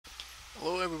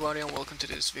Hello everybody and welcome to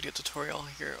this video tutorial.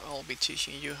 Here I'll be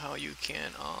teaching you how you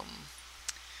can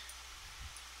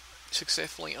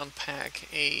successfully unpack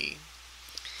a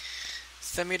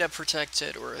Themida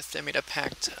protected or a Themida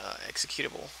packed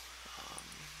executable. Um,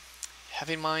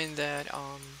 have in mind that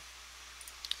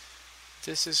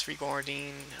this is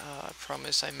regarding a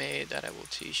promise I made that I will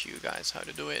teach you guys how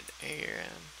to do it,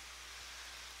 and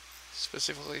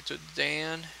specifically to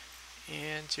Dan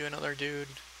and to another dude.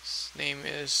 His name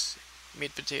is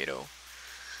Meat Potato.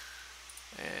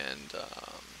 And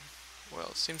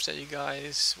well, it seems that you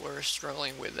guys were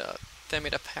struggling with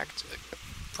Themida packed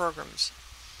programs.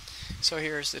 So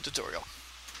here's the tutorial.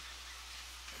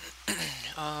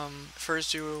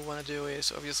 First you want to do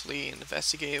is obviously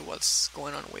investigate what's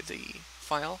going on with the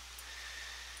file.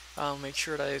 Make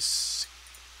sure that it's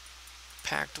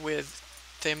packed with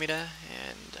Themida,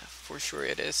 and for sure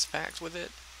it is packed with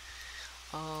it.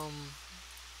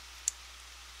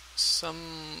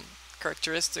 Some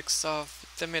characteristics of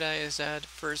Themida is that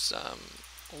first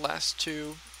last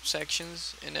two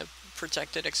sections in a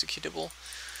protected executable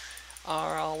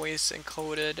are always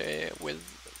encoded with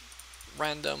a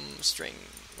random string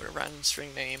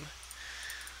name.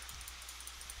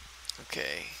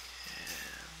 Okay.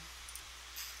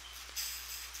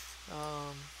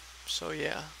 So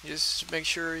yeah, just make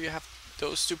sure you have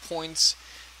those 2 points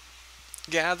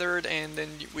gathered, and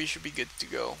then we should be good to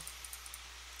go.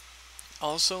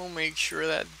 Also, make sure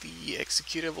that the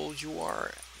executable you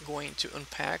are going to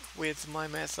unpack with my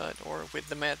method, or with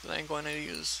the method I'm going to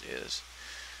use, is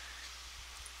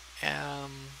a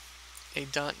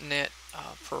 .NET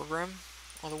program.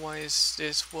 Otherwise,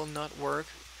 this will not work.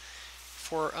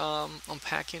 For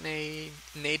unpacking a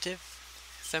native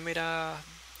Themida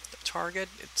target,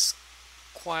 it's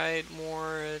quite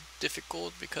more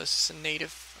difficult because it's a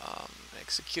native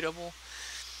executable.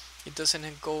 It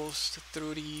doesn't go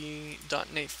through the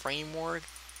 .NET framework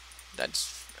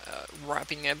that's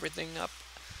wrapping everything up.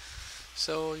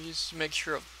 So just make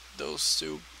sure of those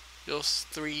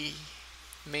three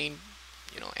main,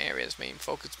 areas, main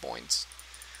focus points.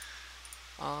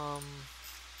 Yeah,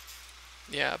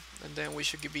 and then we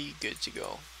should be good to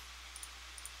go.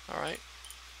 All right.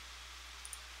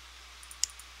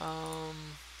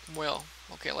 Well,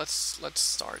 okay, let's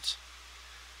start.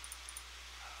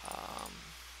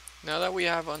 Now that we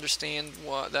have understand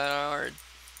that our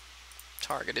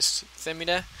target is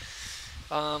Themida,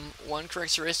 one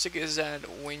characteristic is that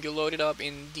when you load it up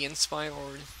in the Inspire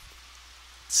or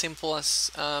simple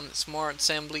as Smart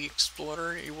Assembly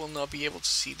Explorer, you will not be able to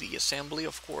see the assembly,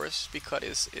 of course,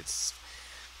 because it's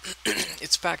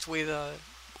it's packed with a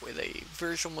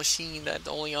virtual machine that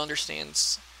only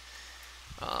understands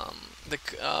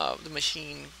the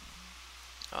machine.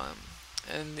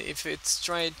 And if you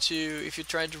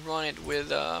try to run it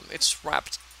with it's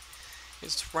wrapped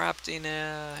in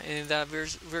that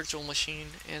virtual machine,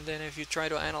 and then if you try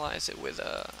to analyze it with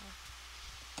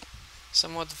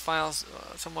some of the files,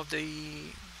 some of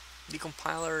the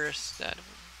compilers that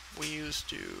we use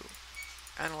to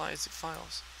analyze the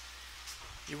files,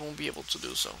 you won't be able to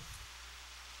do so.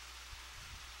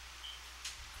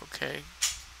 Okay.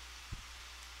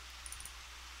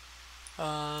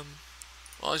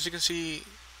 Well, as you can see,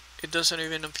 it doesn't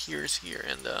even appear here,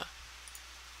 and it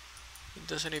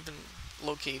doesn't even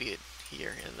locate it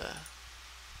here in the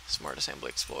Smart Assembly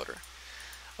Explorer.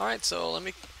 Alright, so let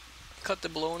me cut the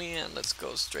baloney and let's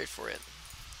go straight for it.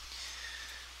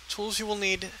 Tools you will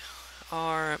need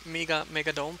are Mega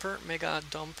Dumper,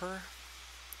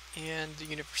 and the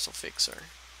Universal Fixer.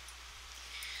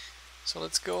 So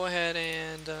let's go ahead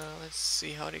and let's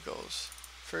see how it goes.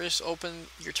 First,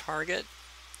 open your target.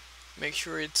 Make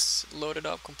sure it's loaded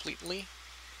up completely,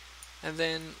 and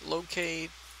then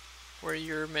locate where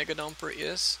your Mega Dumper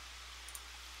is.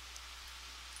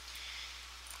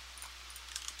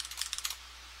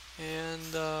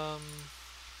 And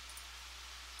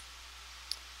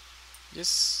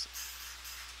just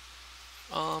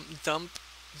dump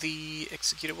the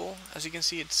executable. As you can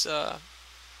see, it's a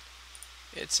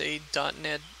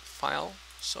 .NET file,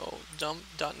 so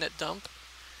 .NET dump.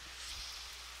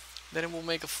 Then it will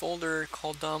make a folder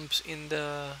called dumps in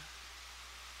the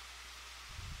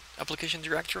application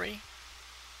directory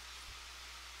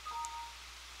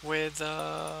with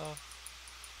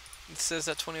it says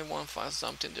that 21 files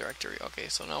dumped in directory. Okay,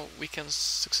 so now we can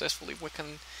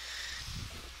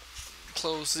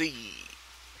close the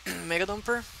Mega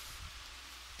Dumper.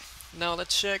 Now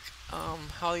let's check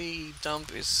how the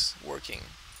dump is working.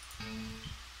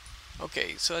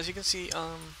 Okay, so as you can see,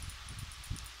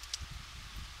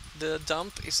 the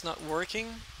dump is not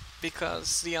working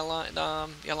because the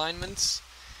alignments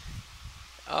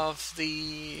of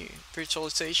the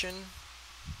virtualization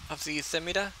of the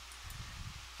Themida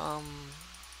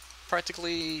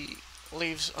practically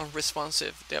leaves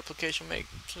unresponsive. The application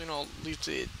leaves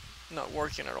it not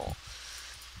working at all.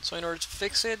 So in order to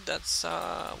fix it, that's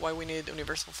why we need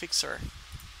Universal Fixer.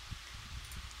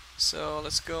 So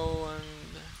let's go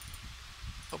and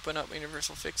open up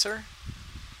Universal Fixer,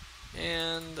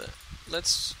 and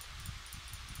let's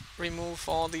remove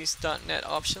all these .NET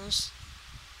options,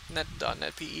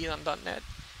 net.NET.PE and .NET,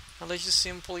 and let's just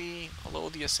simply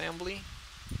load the assembly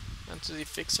onto the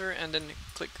fixer and then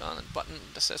click on a button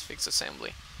that says Fix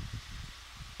Assembly.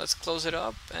 Let's close it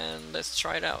up and let's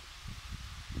try it out.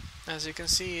 As you can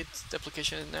see, the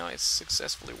application now is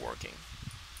successfully working.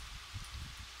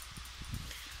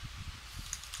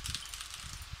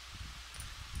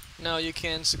 Now you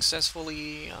can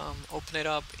successfully open it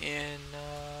up in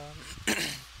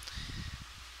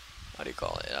how do you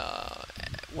call it?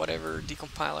 Whatever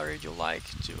decompiler you like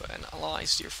to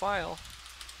analyze your file.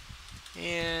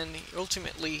 And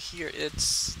ultimately here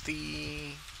it's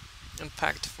the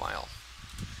Unpacked file.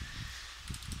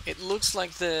 It looks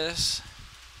like this.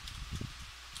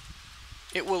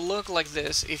 It will look like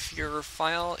this if your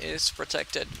file is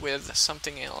protected with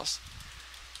something else,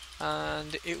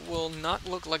 and it will not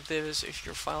look like this if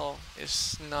your file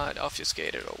is not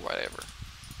obfuscated or whatever.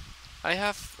 I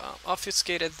have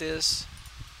obfuscated this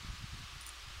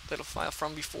little file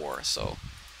from before, so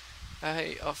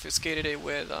I obfuscated it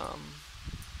with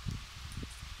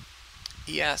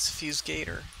EAZ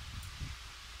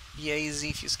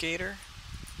Fuscator,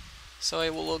 so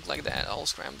it will look like that, all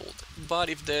scrambled. But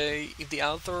if the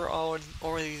author or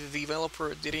the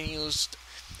developer didn't use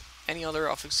any other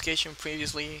obfuscation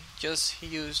previously, he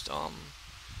used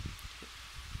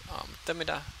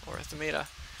Themida,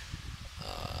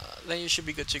 then you should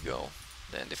be good to go.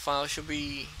 Then the file should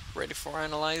be ready for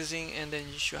analyzing, and then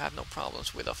you should have no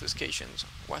problems with obfuscations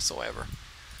whatsoever.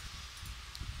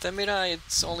 Themida,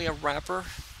 it's only a wrapper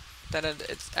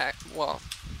it's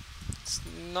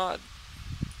not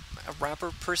a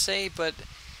wrapper per se, but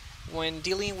when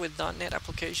dealing with .NET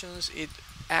applications, it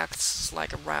acts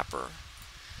like a wrapper.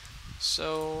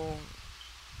 So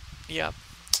yeah,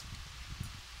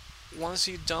 once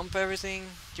you dump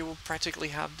everything, you will practically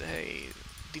have the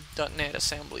 .NET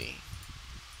assembly.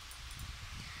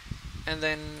 And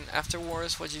then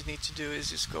afterwards, what you need to do is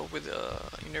just go with the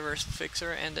Universal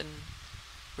Fixer and then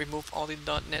remove all the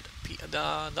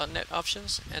 .NET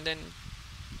options, and then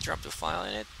drop the file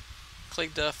in it,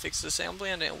 click the Fixed Assembly,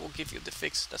 and then it will give you the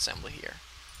Fixed Assembly here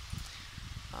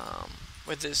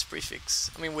with this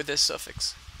with this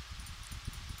suffix.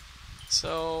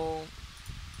 So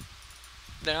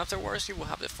then afterwards you will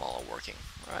have the file working.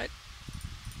 Alright,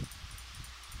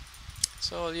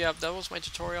 so yeah, that was my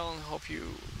tutorial, and I hope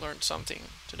you learned something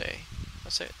today.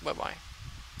 That's it. Bye bye.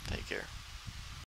 Take care.